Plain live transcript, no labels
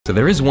So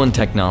there is one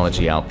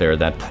technology out there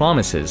that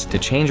promises to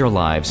change our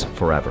lives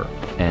forever.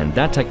 And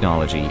that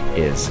technology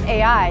is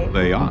AI.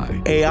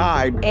 AI.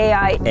 AI.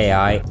 AI.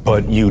 AI.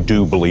 But you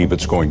do believe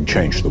it's going to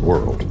change the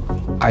world?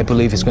 I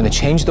believe it's going to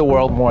change the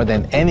world more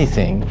than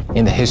anything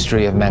in the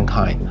history of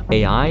mankind.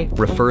 AI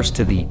refers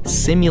to the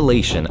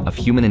simulation of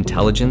human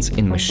intelligence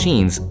in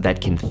machines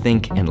that can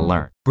think and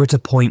learn. We're at a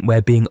point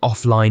where being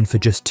offline for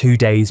just 2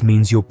 days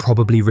means you'll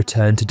probably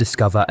return to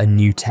discover a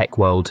new tech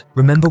world.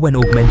 Remember when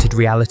augmented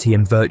reality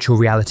and virtual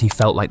reality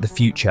felt like the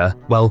future?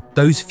 Well,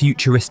 those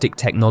futuristic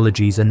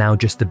technologies are now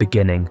just the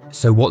beginning.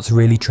 So what's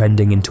really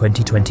trending in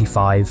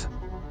 2025?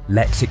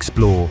 Let's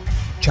explore.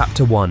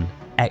 Chapter 1: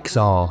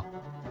 XR.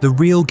 The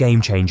real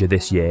game changer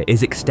this year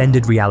is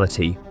extended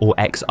reality, or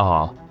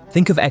XR.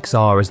 Think of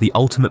XR as the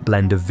ultimate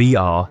blend of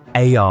VR,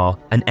 AR,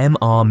 and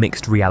MR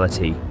mixed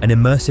reality, an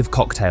immersive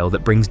cocktail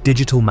that brings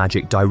digital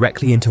magic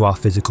directly into our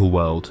physical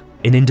world.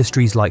 In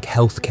industries like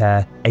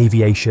healthcare,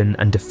 aviation,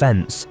 and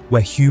defense,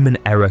 where human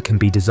error can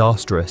be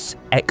disastrous,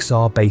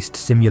 XR-based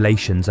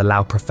simulations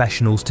allow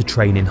professionals to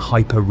train in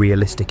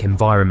hyper-realistic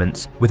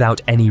environments without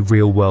any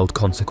real-world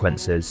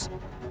consequences.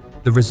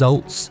 The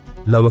results?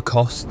 Lower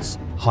costs,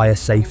 higher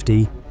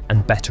safety,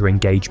 and better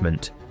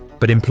engagement.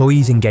 But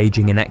employees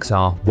engaging in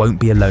XR won't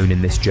be alone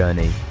in this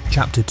journey.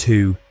 Chapter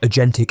 2: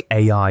 Agentic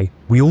AI.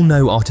 We all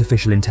know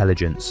artificial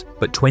intelligence,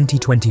 but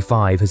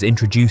 2025 has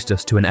introduced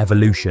us to an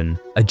evolution: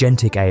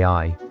 agentic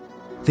AI.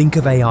 Think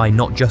of AI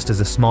not just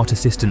as a smart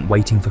assistant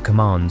waiting for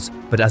commands,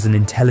 but as an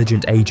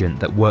intelligent agent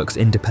that works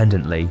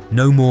independently.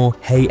 No more,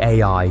 "Hey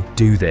AI,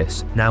 do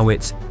this." Now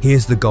it's,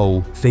 "Here's the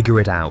goal, figure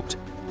it out."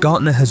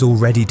 Gartner has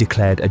already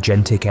declared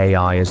agentic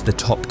AI as the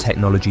top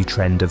technology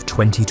trend of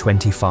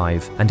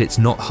 2025, and it's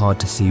not hard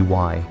to see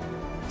why.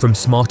 From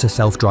smarter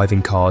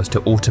self-driving cars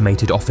to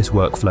automated office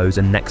workflows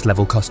and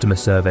next-level customer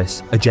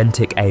service,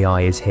 agentic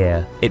AI is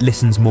here. It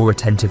listens more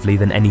attentively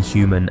than any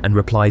human and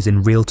replies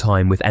in real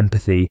time with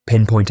empathy,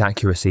 pinpoint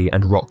accuracy,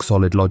 and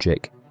rock-solid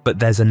logic. But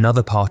there's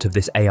another part of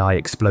this AI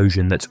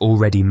explosion that's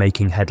already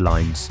making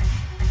headlines.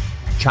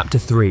 Chapter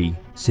 3: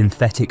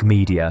 Synthetic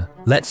media.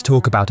 Let's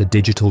talk about a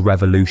digital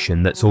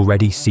revolution that's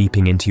already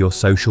seeping into your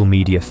social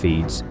media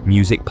feeds,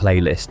 music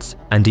playlists,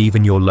 and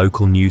even your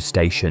local news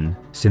station: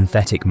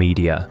 synthetic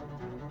media.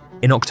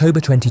 In October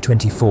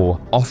 2024,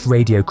 Off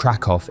Radio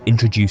Krakow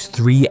introduced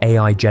 3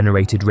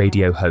 AI-generated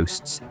radio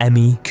hosts,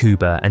 Emmy,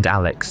 Kuba, and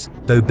Alex.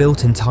 Though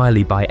built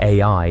entirely by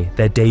AI,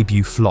 their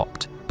debut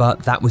flopped,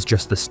 but that was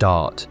just the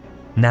start.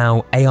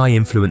 Now, AI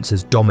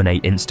influencers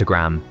dominate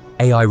Instagram.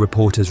 AI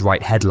reporters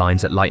write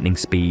headlines at lightning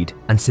speed,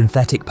 and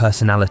synthetic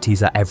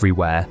personalities are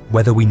everywhere,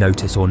 whether we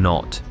notice or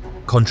not.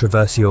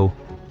 Controversial?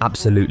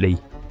 Absolutely.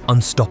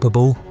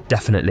 Unstoppable?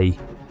 Definitely,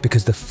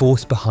 because the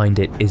force behind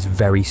it is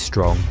very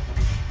strong.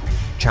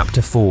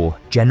 Chapter 4: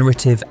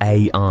 Generative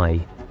AI.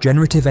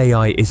 Generative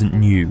AI isn't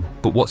new,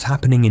 but what's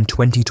happening in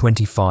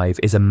 2025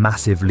 is a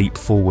massive leap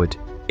forward.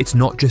 It's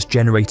not just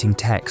generating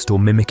text or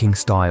mimicking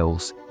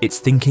styles, it's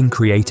thinking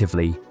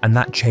creatively, and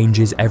that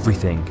changes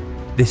everything.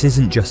 This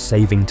isn't just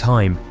saving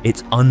time,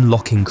 it's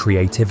unlocking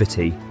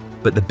creativity.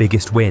 But the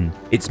biggest win,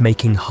 it's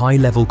making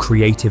high-level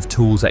creative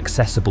tools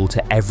accessible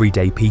to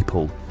everyday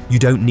people. You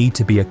don't need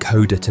to be a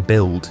coder to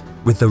build.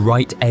 With the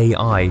right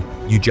AI,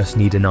 you just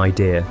need an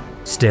idea.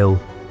 Still,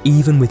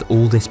 even with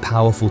all this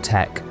powerful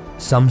tech,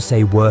 some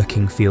say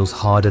working feels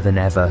harder than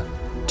ever.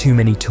 Too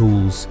many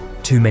tools,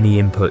 too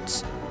many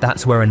inputs.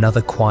 That's where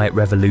another quiet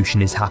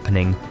revolution is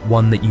happening,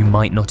 one that you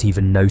might not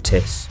even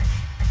notice.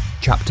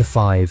 Chapter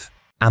 5: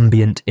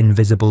 Ambient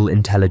invisible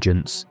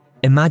intelligence.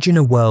 Imagine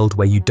a world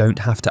where you don't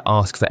have to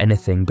ask for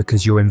anything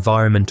because your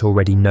environment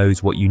already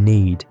knows what you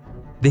need.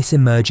 This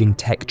emerging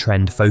tech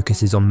trend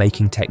focuses on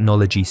making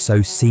technology so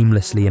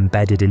seamlessly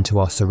embedded into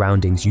our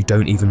surroundings you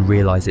don't even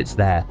realize it's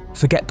there.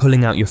 Forget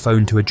pulling out your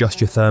phone to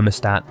adjust your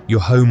thermostat,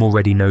 your home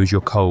already knows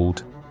you're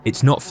cold.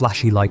 It's not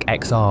flashy like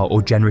XR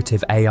or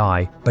generative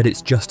AI, but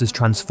it's just as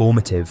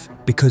transformative,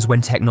 because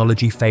when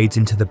technology fades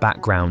into the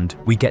background,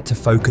 we get to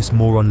focus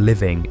more on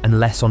living and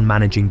less on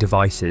managing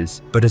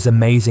devices. But as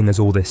amazing as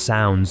all this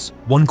sounds,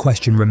 one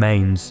question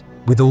remains: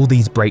 with all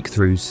these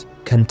breakthroughs,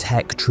 can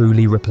tech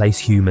truly replace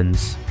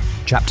humans?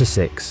 Chapter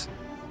 6: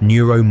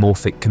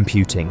 Neuromorphic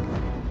computing.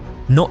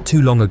 Not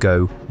too long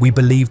ago, we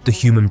believed the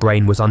human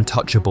brain was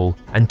untouchable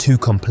and too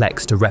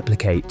complex to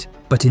replicate.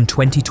 But in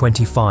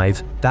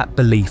 2025, that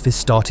belief is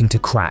starting to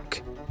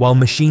crack. While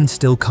machines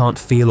still can't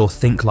feel or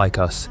think like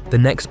us, the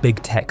next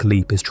big tech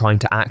leap is trying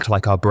to act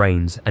like our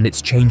brains, and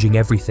it's changing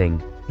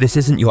everything. This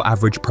isn't your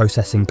average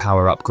processing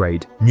power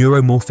upgrade.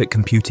 Neuromorphic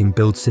computing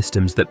builds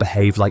systems that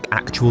behave like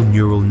actual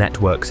neural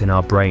networks in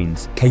our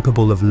brains,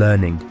 capable of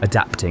learning,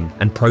 adapting,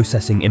 and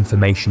processing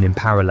information in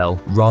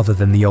parallel, rather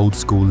than the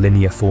old-school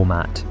linear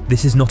format.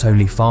 This is not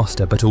only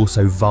faster, but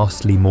also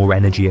vastly more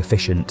energy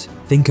efficient.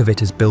 Think of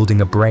it as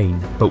building a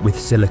brain, but with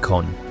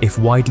silicon. If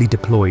widely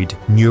deployed,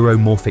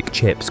 neuromorphic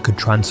chips could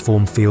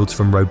transform fields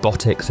from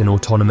robotics and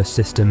autonomous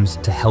systems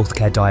to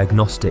healthcare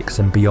diagnostics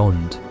and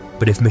beyond.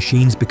 But if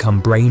machines become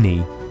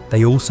brainy,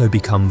 they also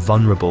become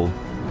vulnerable.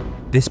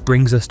 This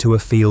brings us to a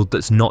field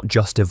that's not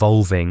just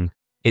evolving,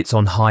 it's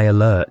on high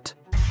alert.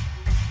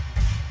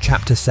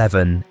 Chapter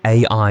 7: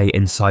 AI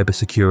in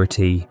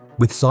Cybersecurity.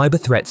 With cyber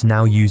threats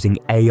now using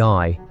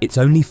AI, it's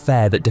only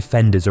fair that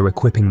defenders are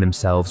equipping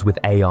themselves with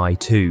AI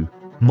too.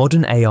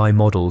 Modern AI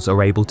models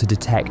are able to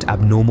detect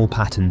abnormal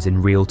patterns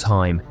in real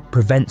time,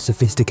 prevent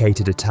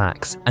sophisticated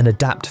attacks, and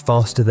adapt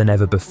faster than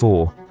ever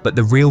before. But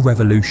the real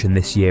revolution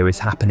this year is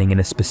happening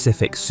in a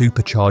specific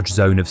supercharged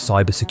zone of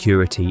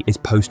cybersecurity: is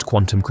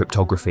post-quantum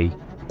cryptography.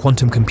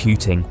 Quantum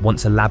computing,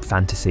 once a lab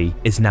fantasy,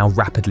 is now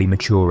rapidly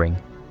maturing.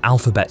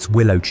 Alphabet's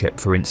Willow chip,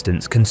 for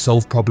instance, can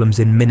solve problems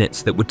in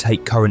minutes that would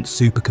take current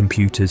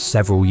supercomputers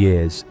several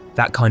years.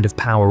 That kind of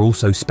power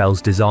also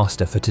spells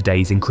disaster for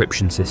today's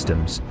encryption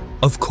systems.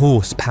 Of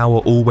course, power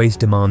always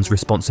demands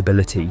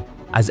responsibility.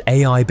 As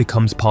AI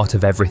becomes part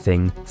of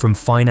everything, from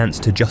finance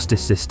to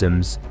justice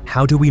systems,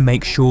 how do we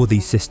make sure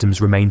these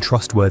systems remain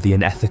trustworthy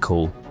and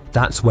ethical?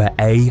 That's where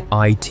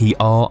AITRISM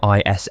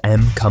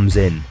comes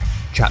in.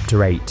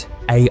 Chapter 8: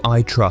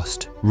 AI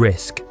Trust,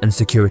 Risk, and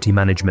Security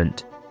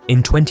Management.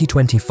 In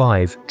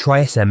 2025,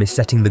 TRISM is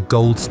setting the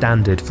gold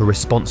standard for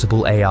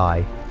responsible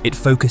AI. It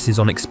focuses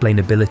on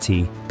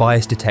explainability,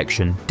 bias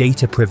detection,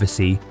 data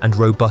privacy, and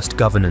robust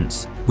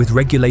governance. With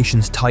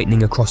regulations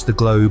tightening across the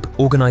globe,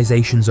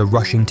 organizations are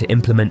rushing to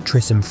implement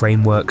TRISM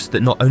frameworks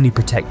that not only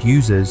protect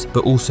users,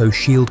 but also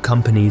shield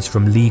companies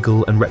from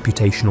legal and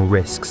reputational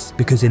risks.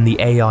 Because in the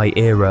AI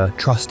era,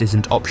 trust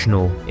isn't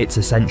optional, it's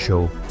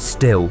essential.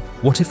 Still,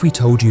 what if we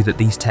told you that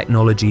these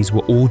technologies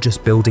were all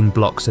just building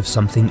blocks of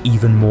something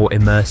even more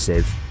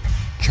immersive?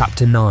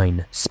 Chapter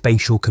 9: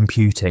 Spatial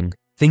Computing.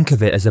 Think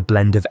of it as a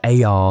blend of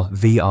AR,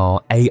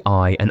 VR,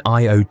 AI, and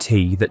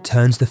IoT that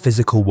turns the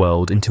physical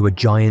world into a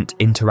giant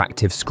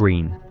interactive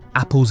screen.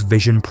 Apple's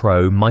Vision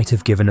Pro might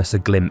have given us a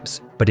glimpse,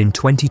 but in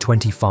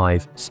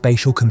 2025,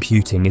 spatial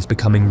computing is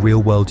becoming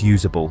real-world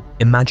usable.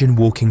 Imagine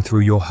walking through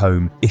your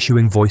home,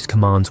 issuing voice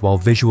commands while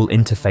visual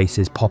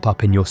interfaces pop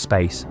up in your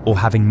space, or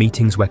having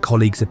meetings where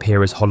colleagues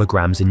appear as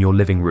holograms in your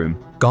living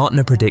room.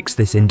 Gartner predicts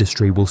this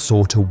industry will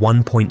soar to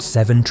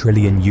 $1.7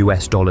 trillion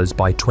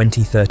by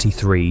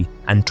 2033,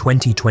 and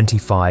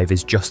 2025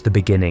 is just the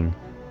beginning.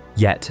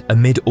 Yet,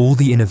 amid all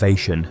the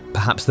innovation,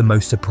 perhaps the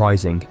most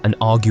surprising and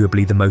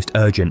arguably the most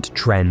urgent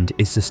trend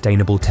is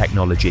sustainable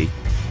technology.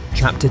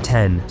 Chapter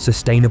 10: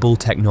 Sustainable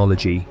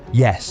Technology.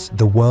 Yes,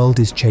 the world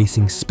is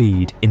chasing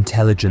speed,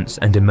 intelligence,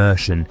 and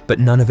immersion, but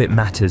none of it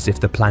matters if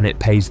the planet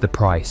pays the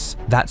price.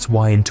 That's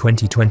why in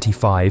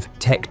 2025,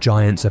 tech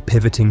giants are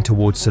pivoting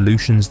towards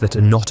solutions that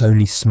are not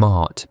only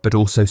smart, but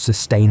also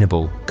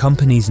sustainable.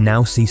 Companies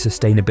now see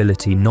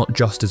sustainability not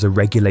just as a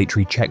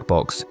regulatory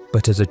checkbox,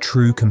 but as a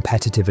true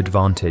competitive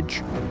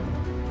advantage.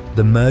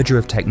 The merger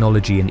of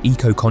technology and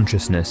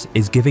eco-consciousness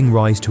is giving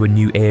rise to a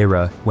new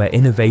era where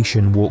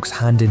innovation walks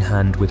hand in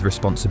hand with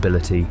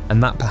responsibility,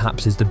 and that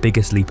perhaps is the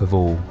biggest leap of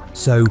all.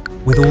 So,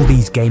 with all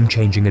these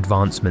game-changing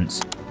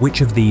advancements,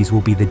 which of these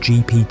will be the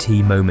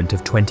GPT moment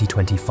of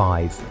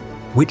 2025?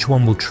 Which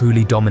one will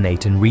truly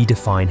dominate and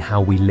redefine how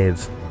we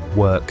live,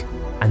 work,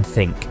 and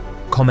think?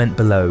 Comment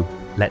below,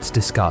 let's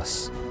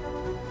discuss.